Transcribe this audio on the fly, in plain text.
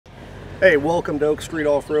Hey, welcome to Oak Street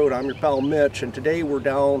Off-Road. I'm your pal Mitch, and today we're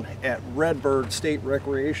down at Redbird State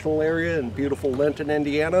Recreational Area in beautiful Linton,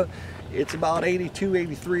 Indiana. It's about 82,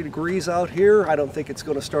 83 degrees out here. I don't think it's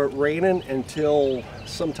going to start raining until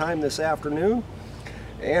sometime this afternoon.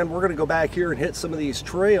 And we're going to go back here and hit some of these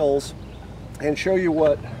trails and show you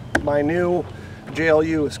what my new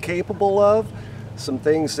JLU is capable of, some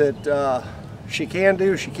things that she can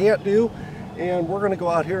do, she can't do, and we're going to go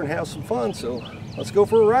out here and have some fun. So let's go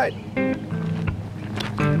for a ride.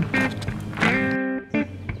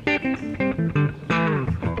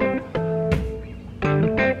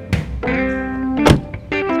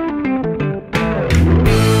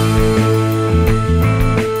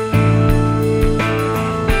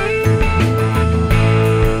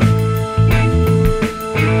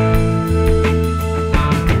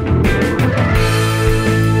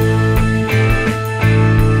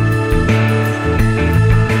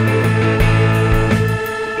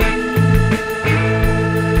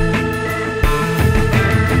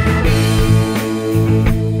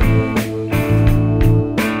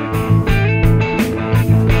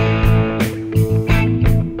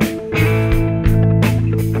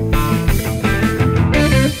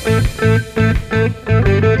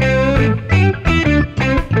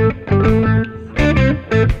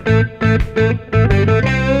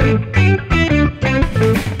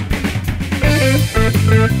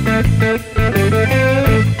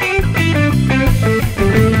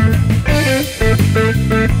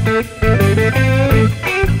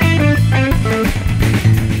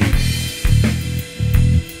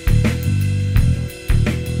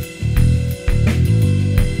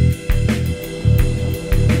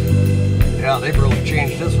 Yeah, they've really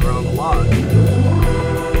changed this around a lot.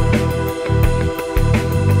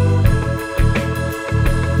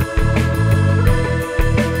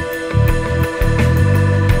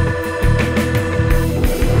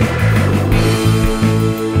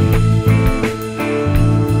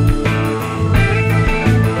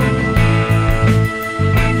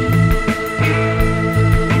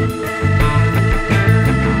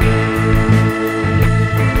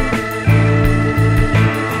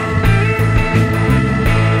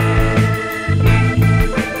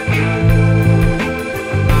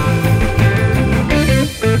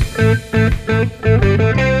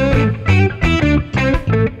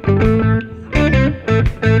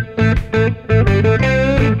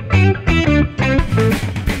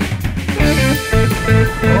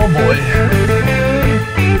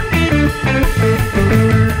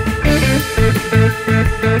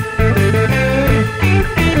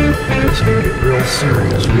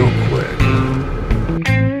 Serious real quick.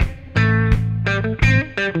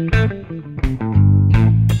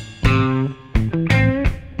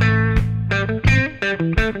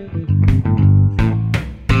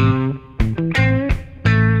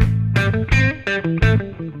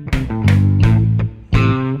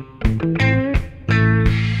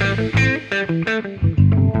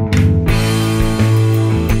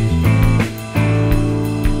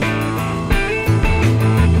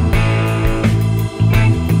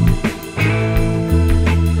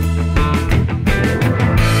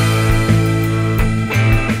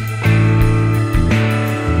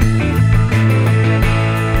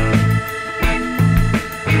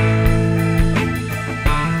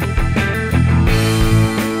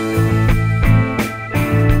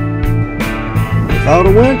 Without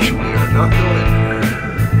a winch, we are not going in.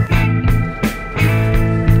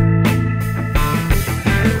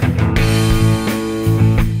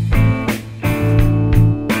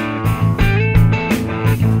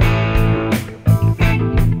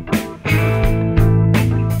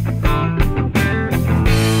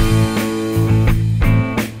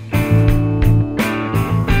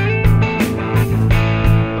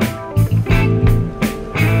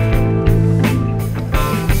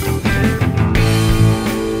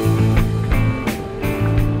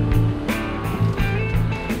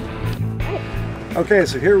 Okay,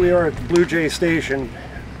 so here we are at the Bluejay Station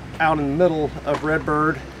out in the middle of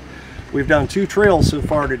Redbird. We've done 2 trails so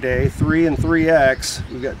far today, 3 and 3X.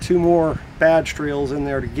 We've got 2 more badge trails in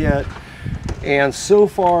there to get. And so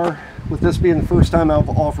far, with this being the first time I've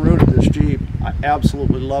off-roaded this Jeep, I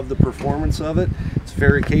absolutely love the performance of it. It's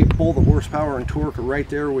very capable. The horsepower and torque are right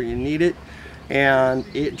there where you need it. And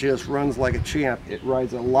it just runs like a champ. It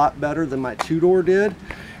rides a lot better than my 2-door did.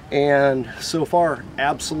 And so far,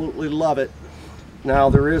 absolutely love it.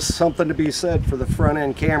 Now there is something to be said for the front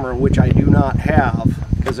end camera, which I do not have,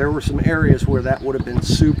 because there were some areas where that would have been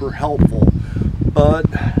super helpful, but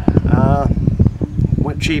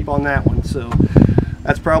went cheap on that one. So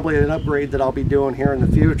that's probably an upgrade that I'll be doing here in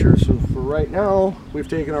the future. So for right now, we've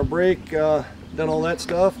taken our break done all that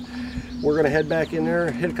stuff, we're going to head back in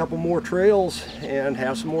there, hit a couple more trails, and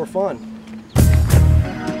have some more fun.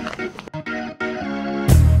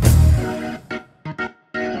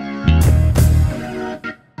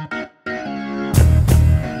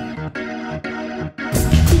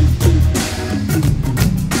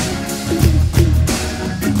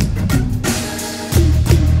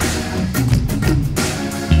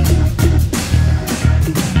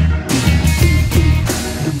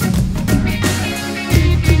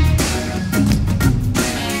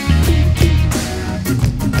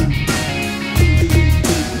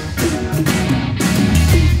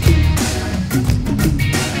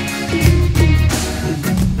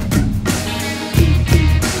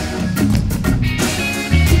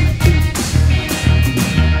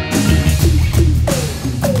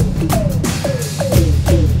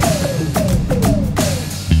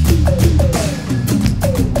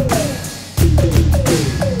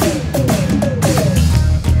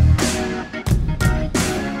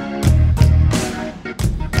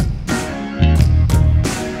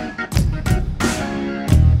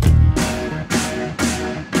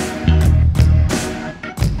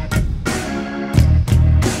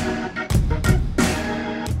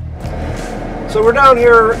 So we're down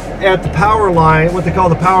here at the power line, what they call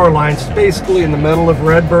the power line. It's basically in the middle of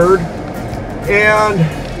Redbird,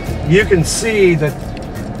 and you can see that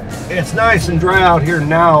it's nice and dry out here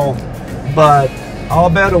now, but I'll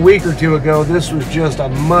bet a week or two ago this was just a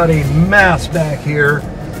muddy mess back here.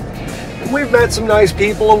 And we've met some nice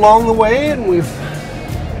people along the way, and we've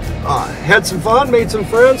had some fun, made some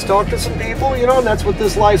friends, talked to some people, you know, and that's what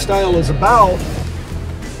this lifestyle is about.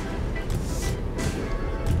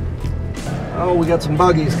 Oh, we got some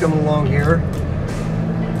buggies coming along here.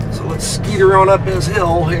 So let's skeeter on up this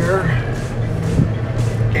hill here.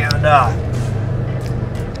 And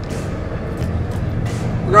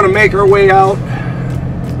we're gonna make our way out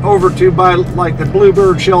over to by like the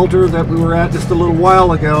Bluebird shelter that we were at just a little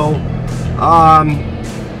while ago.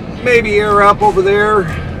 Maybe air up over there,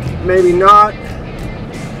 maybe not,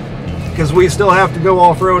 because we still have to go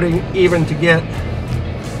off-roading even to get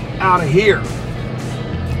out of here.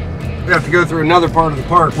 We have to go through another part of the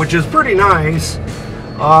park, which is pretty nice.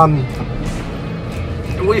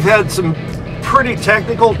 We've had some pretty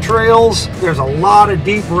technical trails. There's a lot of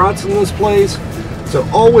deep ruts in this place, so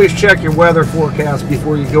always check your weather forecast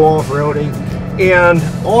before you go off-roading, and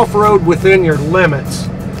off-road within your limits.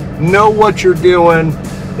 Know what you're doing.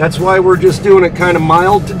 That's why we're just doing it kind of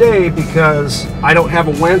mild today, because I don't have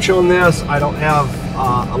a winch on this, I don't have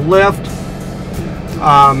a lift.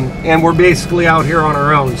 And we're basically out here on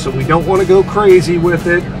our own, so we don't want to go crazy with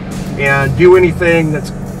it and do anything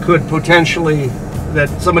that could potentially, that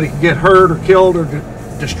somebody could get hurt or killed or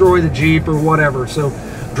destroy the Jeep or whatever. So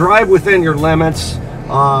drive within your limits.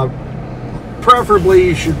 Preferably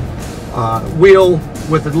you should wheel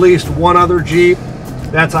with at least one other Jeep.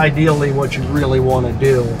 That's ideally what you really want to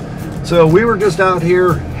do. So we were just out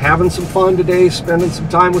here having some fun today, spending some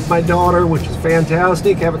time with my daughter, which is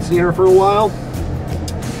fantastic. Haven't seen her for a while.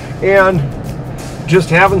 And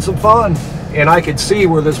just having some fun. And I could see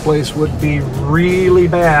where this place would be really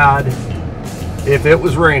bad if it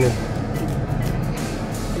was raining.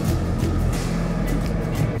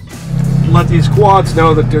 Let these quads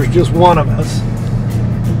know that there's just one of us,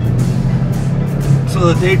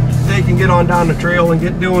 so that they can get on down the trail and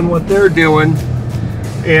get doing what they're doing.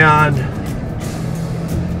 And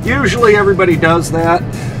usually everybody does that.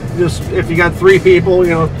 Just if you got 3 people,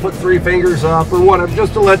 you know, put 3 fingers up or whatever,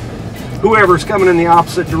 just to let whoever's coming in the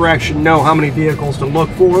opposite direction know how many vehicles to look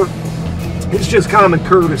for. It's just common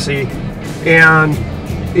courtesy. And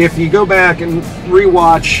if you go back and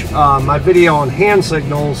rewatch my video on hand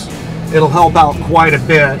signals, it'll help out quite a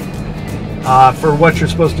bit for what you're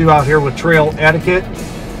supposed to do out here with trail etiquette.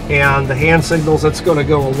 And the hand signals, that's going to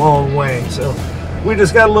go a long way. So we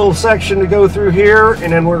just got a little section to go through here,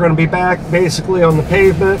 and then we're going to be back basically on the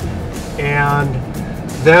pavement, and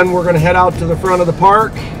then we're going to head out to the front of the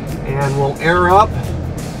park and we'll air up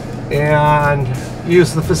and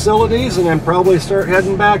use the facilities, and then probably start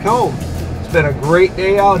heading back home. It's been a great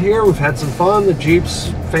day out here. We've had some fun. The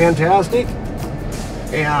Jeep's fantastic,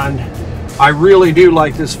 and I really do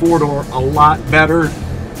like this 4-door a lot better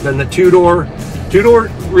than the 2-door. 2-door,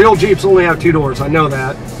 real Jeeps only have 2 doors, I know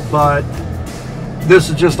that, but this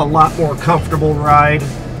is just a lot more comfortable ride,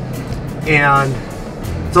 and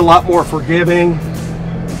it's a lot more forgiving,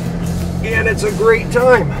 and it's a great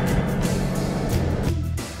time.